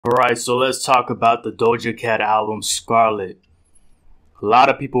Alright, so let's talk about the Doja Cat album Scarlet. A lot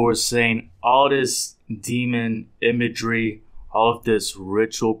of people were saying all this demon imagery, all of this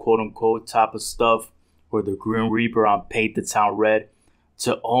ritual quote unquote type of stuff where the Grim Reaper on Paint the Town Red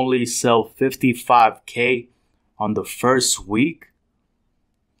to only sell 55K on the first week.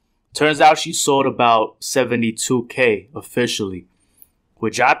 Turns out she sold about 72K officially,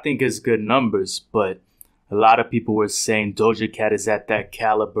 which I think is good numbers, but a lot of people were saying Doja Cat is at that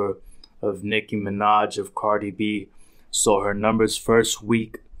caliber of Nicki Minaj, of Cardi B, so her numbers first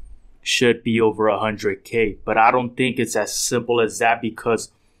week should be over 100K. But I don't think it's as simple as that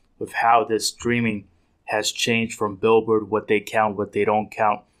because of how this streaming has changed from Billboard, what they count, what they don't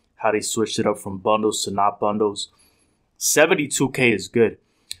count, how they switched it up from bundles to not bundles. 72K is good.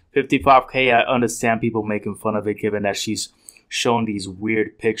 55K, I understand people making fun of it given that she's shown these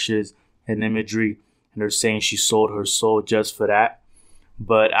weird pictures and imagery and they're saying she sold her soul just for that.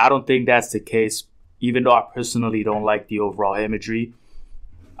 But I don't think that's the case. Even though I personally don't like the overall imagery,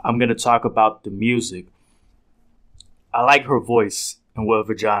 I'm going to talk about the music. I like her voice in Wet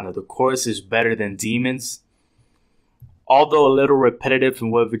Vagina. The chorus is better than Demons. Although a little repetitive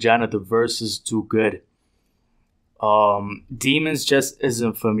in Wet Vagina, the verses do good. Demons just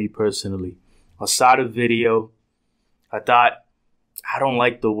isn't for me personally. I saw the video. I don't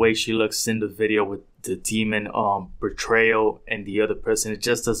like the way she looks in the video with the demon portrayal and the other person. It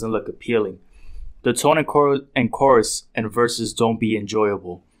just doesn't look appealing. The tone and chorus and verses don't be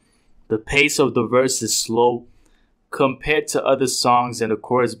enjoyable. The pace of the verse is slow compared to other songs, and the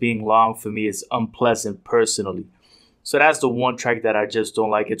chorus being long for me is unpleasant personally. So that's the one track that I just don't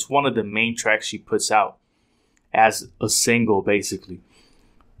like. It's one of the main tracks she puts out as a single, basically.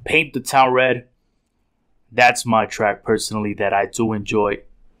 Paint the Town Red, that's my track personally that I do enjoy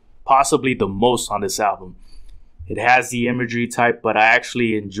possibly the most on this album. It has the imagery type, but I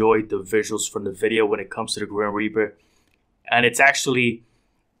actually enjoyed the visuals from the video when it comes to the Grim Reaper. And it's actually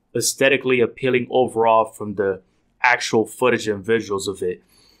aesthetically appealing overall from the actual footage and visuals of it.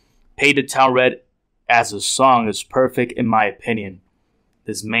 Paint the Town Red as a song is perfect in my opinion.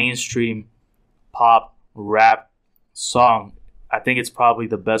 This mainstream pop rap song, I think it's probably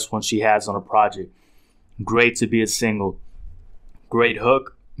the best one she has on a project. Great to be a single. Great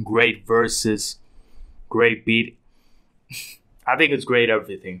hook, great verses, great beat. I think it's great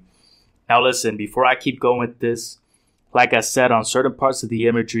everything. Now listen, before I keep going with this, like I said, on certain parts of the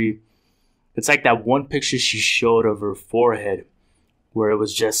imagery, it's like that one picture she showed of her forehead where it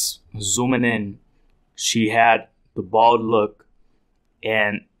was just zooming in. She had the bald look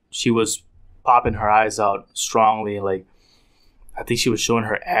and she was popping her eyes out strongly. Like, I think she was showing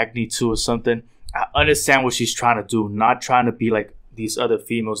her acne too or something. I understand what she's trying to do. Not trying to be like these other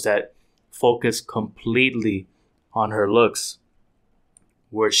females that focus completely on her looks,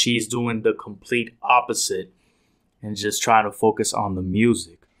 where she's doing the complete opposite and just trying to focus on the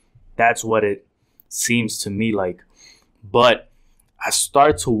music. That's what it seems to me like. But I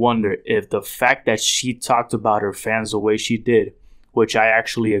start to wonder if the fact that she talked about her fans the way she did, which I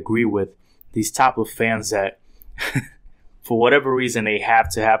actually agree with, these type of fans that for whatever reason they have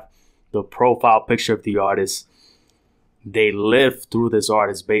to have the profile picture of the artist. They live through this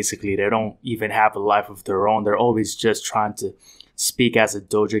artist basically. They don't even have a life of their own. They're always just trying to speak as a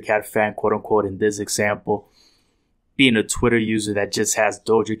Doja Cat fan, quote unquote, in this example. Being a Twitter user that just has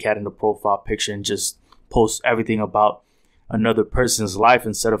Doja Cat in the profile picture and just posts everything about another person's life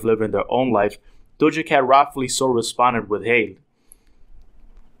instead of living their own life. Doja Cat rightfully so responded with, hey,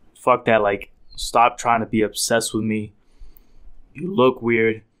 fuck that, like, stop trying to be obsessed with me. You look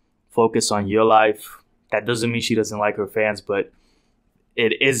weird. Focus on your life. That doesn't mean she doesn't like her fans, but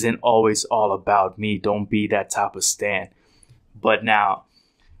it isn't always all about me. Don't be that type of stan. But now,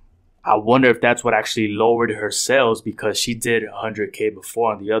 I wonder if that's what actually lowered her sales because she did 100K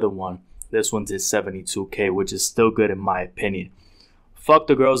before on the other one. This one did 72K, which is still good in my opinion. Fuck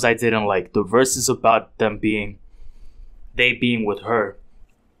the girls I didn't like. The verses about they being with her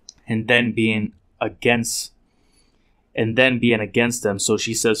and then being against them. So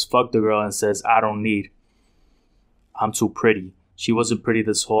she says fuck the girl and says I'm too pretty. She wasn't pretty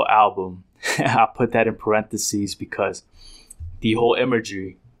this whole album. I put that in parentheses because the whole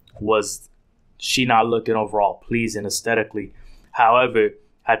imagery was she not looking overall pleasing aesthetically. However,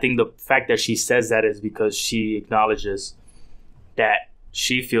 I think the fact that she says that is because she acknowledges that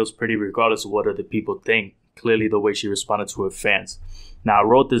she feels pretty regardless of what other people think. Clearly the way she responded to her fans. Now I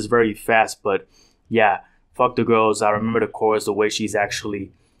wrote this very fast, but yeah, fuck the girls. I remember the chorus, the way she's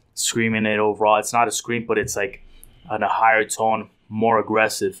actually screaming it overall. It's not a scream, but it's like on a higher tone, more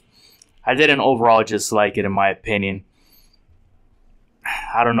aggressive. I didn't overall just like it in my opinion.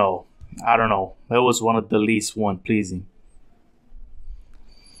 I don't know. I don't know. It was one of the least one pleasing.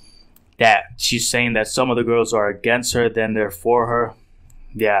 That she's saying that some of the girls are against her, then they're for her.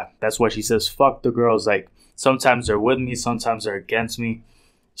 Yeah, that's what she says. Fuck the girls. Like, sometimes they're with me, sometimes they're against me.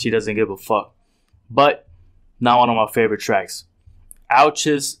 She doesn't give a fuck. But not one of my favorite tracks.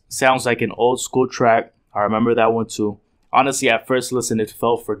 Ouches sounds like an old school track. I remember that one too. Honestly, at first listen, it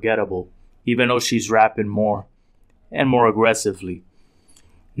felt forgettable, even though she's rapping more and more aggressively.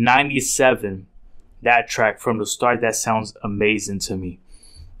 97, that track from the start, that sounds amazing to me.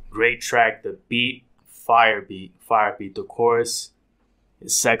 Great track. The beat, fire beat. The chorus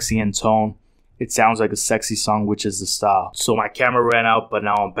is sexy in tone. It sounds like a sexy song, which is the style. So my camera ran out, but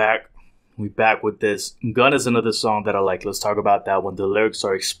now I'm back. We back with this. Gun is another song that I like. Let's talk about that one. The lyrics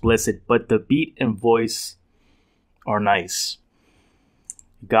are explicit, but the beat and voice are nice.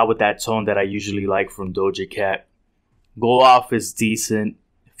 Got with that tone that I usually like from Doja Cat. Go Off is decent.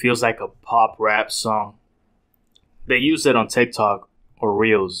 It feels like a pop rap song. They use it on TikTok or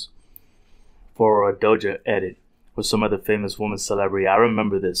Reels for a Doja edit with some other famous woman celebrity. I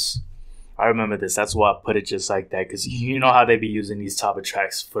remember this. That's why I put it just like that. Because you know how they be using these type of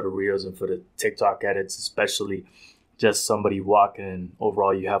tracks for the Reels and for the TikTok edits, especially just somebody walking and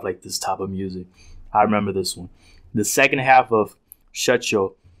overall you have like this type of music. I remember this one. The second half of Shut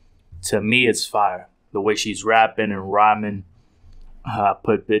Yo, to me, it's fire. The way she's rapping and rhyming. I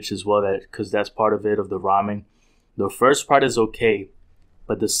put bitch as well, that because that's part of it, of the rhyming. The first part is okay,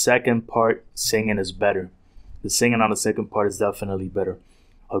 but the second part, singing, is better. The singing on the second part is definitely better.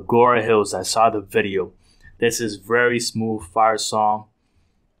 Agora Hills, I saw the video. This is very smooth, fire song.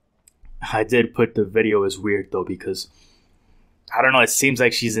 I did put the video as weird though, because I don't know, it seems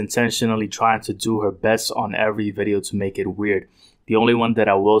like she's intentionally trying to do her best on every video to make it weird. The only one that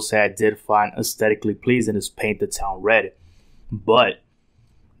I will say I did find aesthetically pleasing is Paint the Town Red. But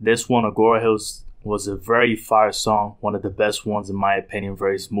this one, Agora Hills, was a very fire song. One of the best ones in my opinion,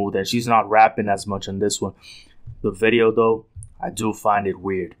 very smooth. And she's not rapping as much on this one. The video though, I do find it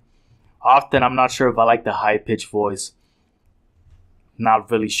weird. Often, I'm not sure if I like the high-pitched voice.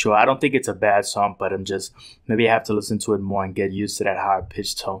 Not really sure. I don't think it's a bad song, but maybe I have to listen to it more and get used to that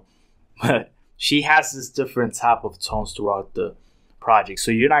high-pitched tone. But she has this different type of tones throughout the project.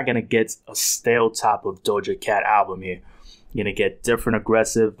 So you're not going to get a stale type of Doja Cat album here. You're going to get different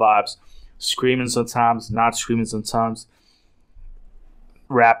aggressive vibes. Screaming sometimes, not screaming sometimes.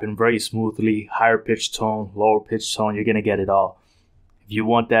 Rapping very smoothly, higher pitched tone, lower pitched tone. You're gonna get it all. If you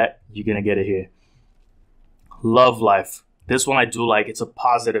want that, you're gonna get it here. Love Life. This one I do like. It's a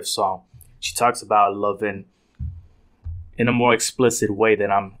positive song. She talks about loving in a more explicit way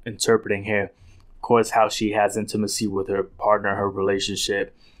than I'm interpreting here. Of course, how she has intimacy with her partner, her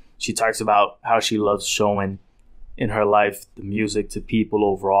relationship. She talks about how she loves showing in her life the music to people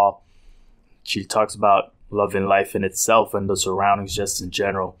overall. She talks about loving life in itself and the surroundings just in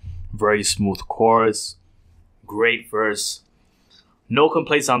general. Very smooth chorus. Great verse. No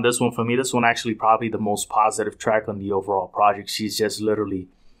complaints on this one for me. This one actually probably the most positive track on the overall project. She's just literally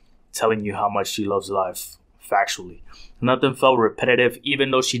telling you how much she loves life, factually. Nothing felt repetitive,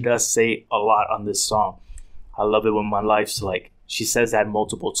 even though she does say a lot on this song. I love it when my life's like, she says that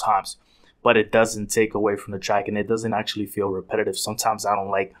multiple times. But it doesn't take away from the track, and it doesn't actually feel repetitive. Sometimes I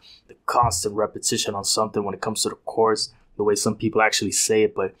don't like the constant repetition on something when it comes to the chorus, the way some people actually say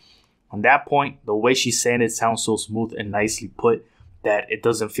it. But on that point, the way she's saying it sounds so smooth and nicely put that it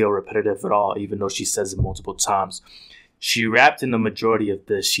doesn't feel repetitive at all, even though she says it multiple times. She rapped in the majority of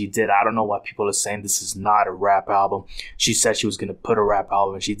this. She did. I don't know why people are saying this is not a rap album. She said she was going to put a rap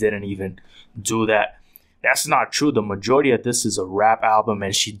album, and she didn't even do that. That's not true. The majority of this is a rap album,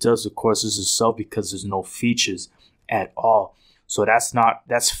 and she does the choruses herself because there's no features at all. So that's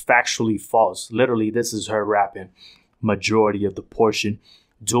factually false. Literally, this is her rapping majority of the portion,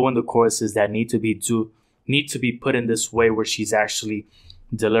 doing the choruses that need to be put in this way where she's actually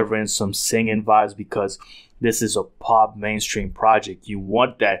delivering some singing vibes, because this is a pop mainstream project. You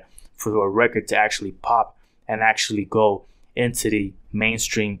want that for a record to actually pop and actually go into the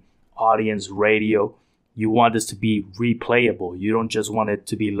mainstream audience radio. You want this to be replayable. You don't just want it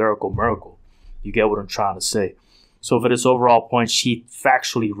to be lyrical miracle. You get what I'm trying to say. So for this overall point, she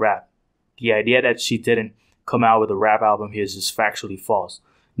factually rapped. The idea that she didn't come out with a rap album here is just factually false.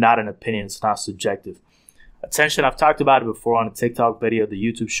 Not an opinion. It's not subjective. Attention, I've talked about it before on the TikTok video, the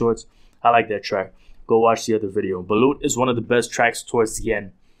YouTube shorts. I like that track. Go watch the other video. Balut is one of the best tracks towards the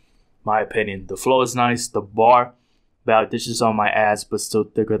end, my opinion. The flow is nice. The bar about dishes on my ass, but still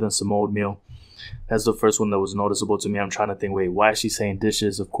thicker than some oatmeal. That's the first one that was noticeable to me. I'm trying to think, wait, why is she saying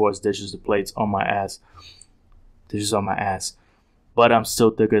dishes? Of course, dishes, the plates on my ass. Dishes on my ass. but I'm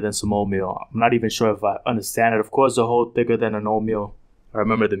still thicker than some oatmeal. I'm not even sure if I understand it. Of course, the whole thicker than an oatmeal. I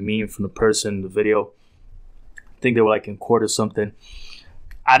remember the meme from the person in the video. I think they were like in court or something.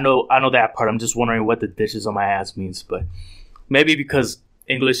 I know that part. I'm just wondering what the dishes on my ass means, but maybe because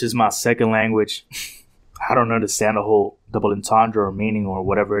English is my second language, I don't understand the whole double entendre or meaning or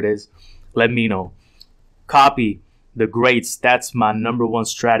whatever it is. Let me know. Copy the greats. That's my number one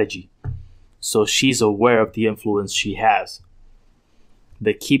strategy. So she's aware of the influence she has.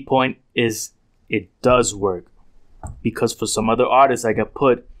 The key point is it does work. Because for some other artists, like I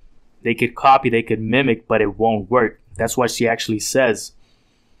put, they could copy, they could mimic, but it won't work. That's why she actually says,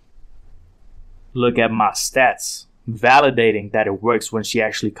 look at my stats, validating that it works when she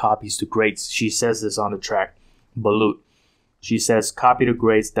actually copies the greats. She says this on the track, Balut. She says, copy the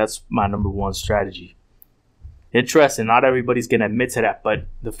greats, that's my number one strategy. Interesting, not everybody's going to admit to that, but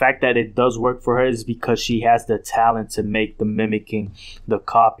the fact that it does work for her is because she has the talent to make the mimicking, the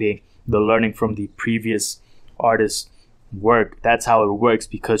copying, the learning from the previous artist work. That's how it works,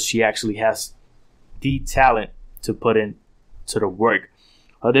 because she actually has the talent to put into the work.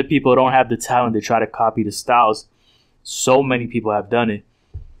 Other people don't have the talent to try to copy the styles. So many people have done it,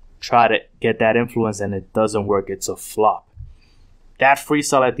 try to get that influence, and it doesn't work. It's a flop. That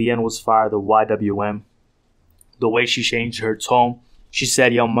freestyle at the end was fire, the YWM. The way she changed her tone, she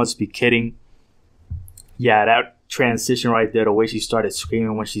said, y'all must be kidding. Yeah, that transition right there, the way she started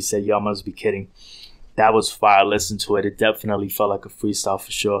screaming when she said, y'all must be kidding. That was fire. Listen to it. It definitely felt like a freestyle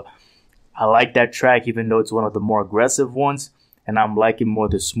for sure. I like that track, even though it's one of the more aggressive ones. And I'm liking more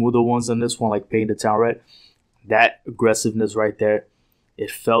the smoother ones on this one, like Paint the Town Red. That aggressiveness right there, it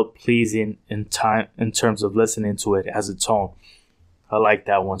felt pleasing in terms of listening to it as a tone. I like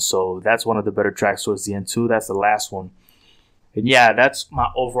that one. So that's one of the better tracks towards the end too. That's the last one. And yeah, that's my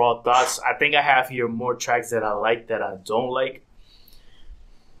overall thoughts. I think I have here more tracks that I like that I don't like.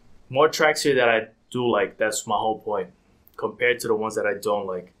 More tracks here that I do like. That's my whole point, compared to the ones that I don't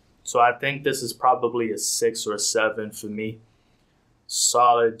like. So I think this is probably a 6 or a 7 for me.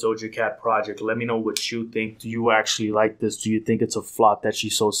 Solid Doja Cat project. Let me know what you think. Do you actually like this? Do you think it's a flop that she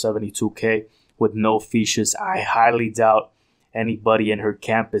sold 72K with no features? I highly doubt anybody in her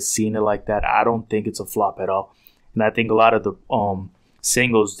camp has seen it like that. I don't think it's a flop at all. And I think a lot of the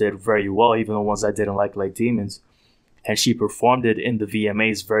singles did very well, even the ones I didn't like Demons. And she performed it in the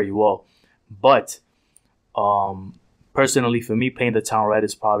VMAs very well. But personally, for me, Paint the Town Red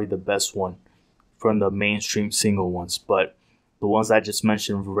is probably the best one from the mainstream single ones. But the ones I just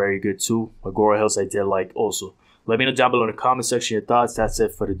mentioned were very good too. Agora Hills I did like also. Let me know down below in the comment section your thoughts. That's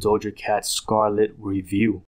it for the Doja Cat Scarlet review.